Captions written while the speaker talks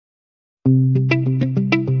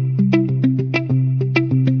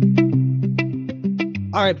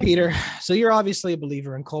All right, Peter. So you're obviously a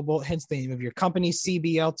believer in cobalt, hence the name of your company,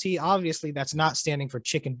 CBLT. Obviously, that's not standing for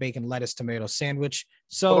chicken, bacon, lettuce, tomato sandwich.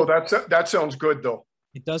 Although So that sounds good though.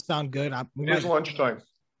 it does sound good. We It is lunchtime.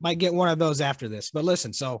 might get one of those after this. But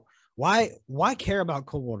listen, so why care about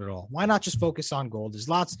cobalt at all? Why not just focus on gold? There's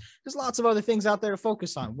lots of other things out there to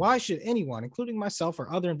focus on. Why should anyone, including myself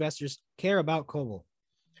or other investors, care about cobalt?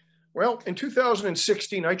 Well, in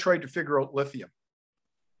 2016, I tried to figure out lithium.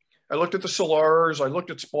 I looked at the salars, I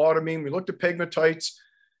looked at spodumene, we looked at pegmatites.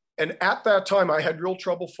 And at that time, I had real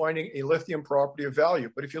trouble finding a lithium property of value.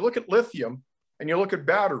 But if you look at lithium and you look at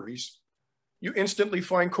batteries, you instantly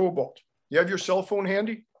find cobalt. You have your cell phone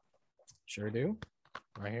handy? Sure do.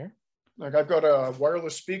 Right here. Like I've got a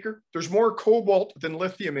wireless speaker. There's more cobalt than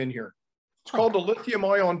lithium in here. It's called a lithium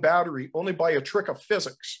ion battery, only by a trick of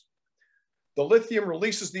physics. The lithium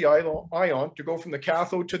releases the ion to go from the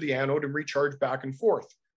cathode to the anode and recharge back and forth.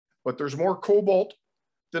 But there's more cobalt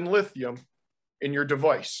than lithium in your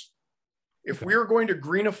device. If we are going to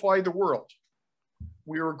greenify the world,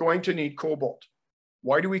 we are going to need cobalt.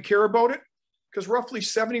 Why do we care about it? Because roughly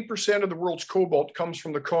 70% of the world's cobalt comes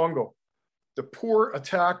from the Congo, the poor,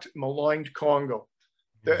 attacked, maligned Congo.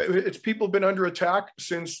 Its people have been under attack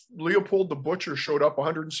since Leopold the Butcher showed up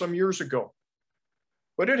 100 and some years ago.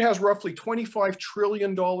 But it has roughly $25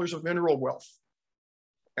 trillion of mineral wealth.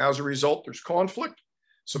 As a result, there's conflict,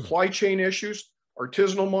 supply chain issues,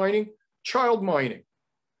 artisanal mining, child mining.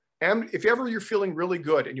 And if ever you're feeling really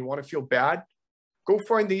good and you want to feel bad, go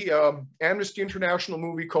find the Amnesty International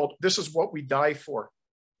movie called This Is What We Die For.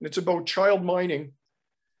 And it's about child mining,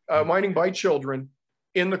 mining by children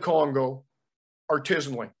in the Congo,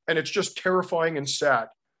 artisanally. And it's just terrifying and sad.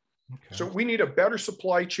 Okay. So we need a better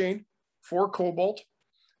supply chain for cobalt.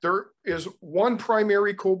 There is one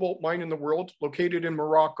primary cobalt mine in the world located in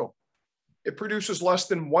Morocco. It produces less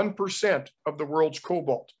than 1% of the world's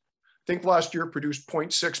cobalt. I think last year it produced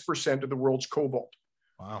 0.6% of the world's cobalt.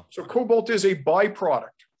 Wow. So cobalt is a byproduct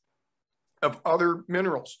of other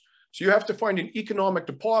minerals. So you have to find an economic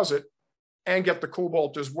deposit and get the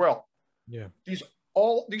cobalt as well. Yeah. These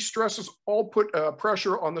stresses all put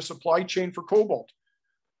pressure on the supply chain for cobalt.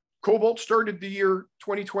 Cobalt started the year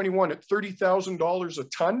 2021 at $30,000 a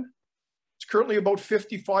ton. It's currently about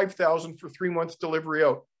 $55,000 for 3 months delivery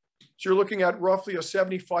out. So you're looking at roughly a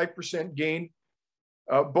 75% gain,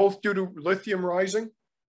 both due to lithium rising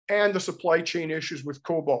and the supply chain issues with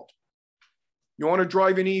cobalt. You want to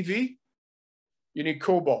drive an EV? You need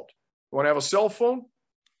cobalt. You want to have a cell phone?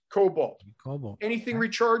 Cobalt. Anything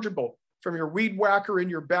rechargeable, from your weed whacker in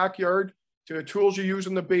your backyard to the tools you use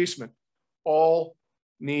in the basement, all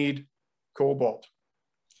need cobalt.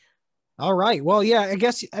 All right. Well, yeah, I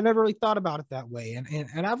guess I never really thought about it that way.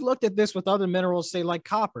 And I've looked at this with other minerals, say like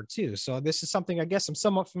copper too. So this is something I guess I'm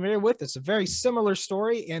somewhat familiar with. It's a very similar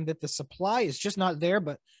story, and that the supply is just not there.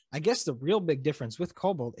 But I guess the real big difference with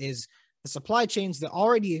cobalt is the supply chains that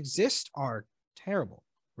already exist are terrible.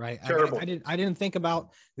 Right. Terrible. I didn't think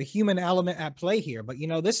about the human element at play here, but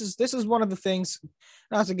this is one of the things,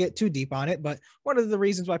 not to get too deep on it, but one of the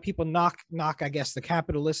reasons why people knock, I guess, the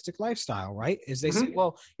capitalistic lifestyle, right? Is they say,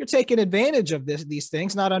 well, you're taking advantage of these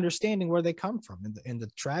things, not understanding where they come from and the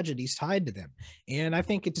tragedies tied to them. And I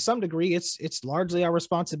think to some degree, it's largely our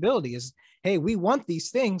responsibility is, hey, we want these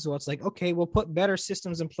things. Well, it's like, okay, we'll put better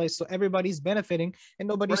systems in place so everybody's benefiting and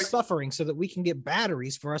nobody's suffering, so that we can get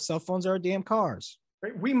batteries for our cell phones or our damn cars.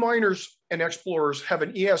 Right? We miners and explorers have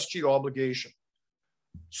an ESG obligation.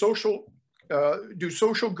 Do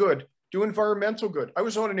social good, do environmental good. I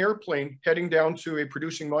was on an airplane heading down to a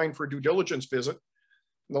producing mine for a due diligence visit.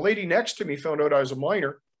 And the lady next to me found out I was a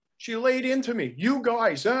miner. She laid into me, you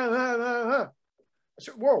guys, I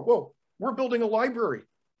said, whoa, we're building a library.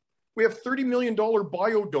 We have $30 million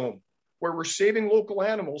biodome where we're saving local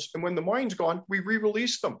animals. And when the mine's gone, we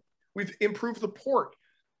re-release them. We've improved the port.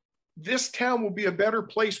 This town will be a better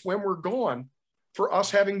place when we're gone for us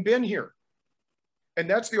having been here. And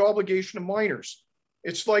that's the obligation of miners.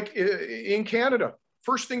 It's like in Canada,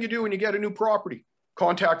 first thing you do when you get a new property,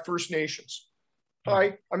 contact First Nations.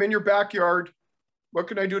 Hi, I'm in your backyard. What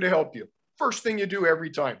can I do to help you? First thing you do every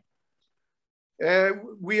time. And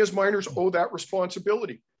we as miners owe that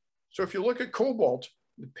responsibility. So if you look at cobalt,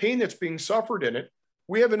 the pain that's being suffered in it,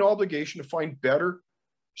 we have an obligation to find better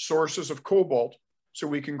sources of cobalt so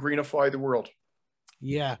we can greenify the world.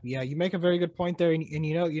 Yeah, you make a very good point there, and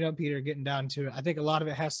Peter, getting down to it, I think a lot of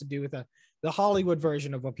it has to do with the Hollywood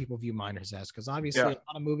version of what people view miners as, because obviously a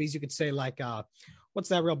lot of movies you could say like what's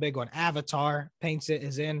that real big one? Avatar paints it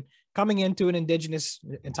as in coming into an indigenous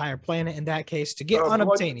entire planet, in that case, to get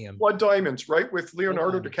unobtainium. Blood diamonds, right? With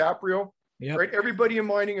Leonardo DiCaprio. Yep. Right? Everybody in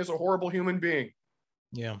mining is a horrible human being.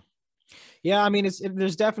 Yeah. Yeah, I mean,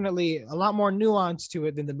 there's definitely a lot more nuance to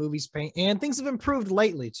it than the movies paint, and things have improved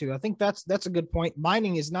lately too. I think that's a good point.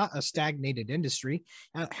 Mining is not a stagnated industry.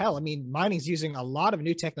 Hell, I mean, mining's using a lot of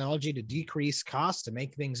new technology to decrease costs, to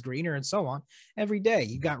make things greener, and so on. Every day,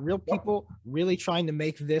 you got real people really trying to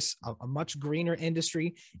make this a much greener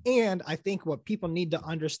industry. And I think what people need to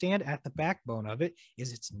understand at the backbone of it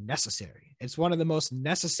is it's necessary. It's one of the most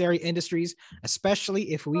necessary industries,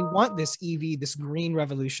 especially if we want this EV, this green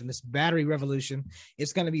revolution, this battery revolution.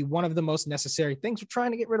 It's going to be one of the most necessary things. We're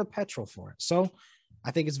trying to get rid of petrol for it. So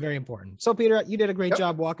I think it's very important. So Peter, you did a great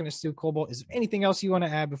job walking us through Cobalt. Is there anything else you want to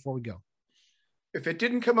add before we go? If it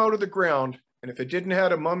didn't come out of the ground, and if it didn't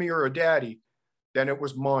have a mummy or a daddy, then it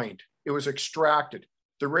was mined. It was extracted.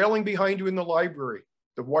 The railing behind you in the library,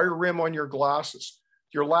 the wire rim on your glasses,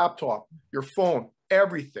 your laptop, your phone,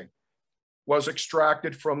 everything was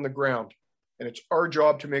extracted from the ground. And it's our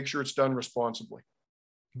job to make sure it's done responsibly.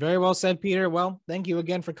 Very well said, Peter. Well, thank you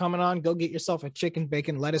again for coming on. Go get yourself a chicken,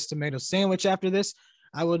 bacon, lettuce, tomato sandwich after this.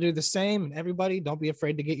 I will do the same. And everybody, don't be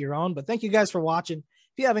afraid to get your own. But thank you guys for watching.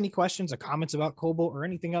 If you have any questions or comments about Cobalt or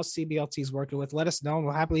anything else CBLT is working with, let us know and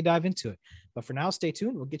we'll happily dive into it. But for now, stay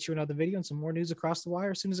tuned. We'll get you another video and some more news across the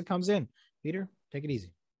wire as soon as it comes in. Peter, take it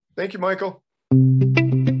easy. Thank you, Michael.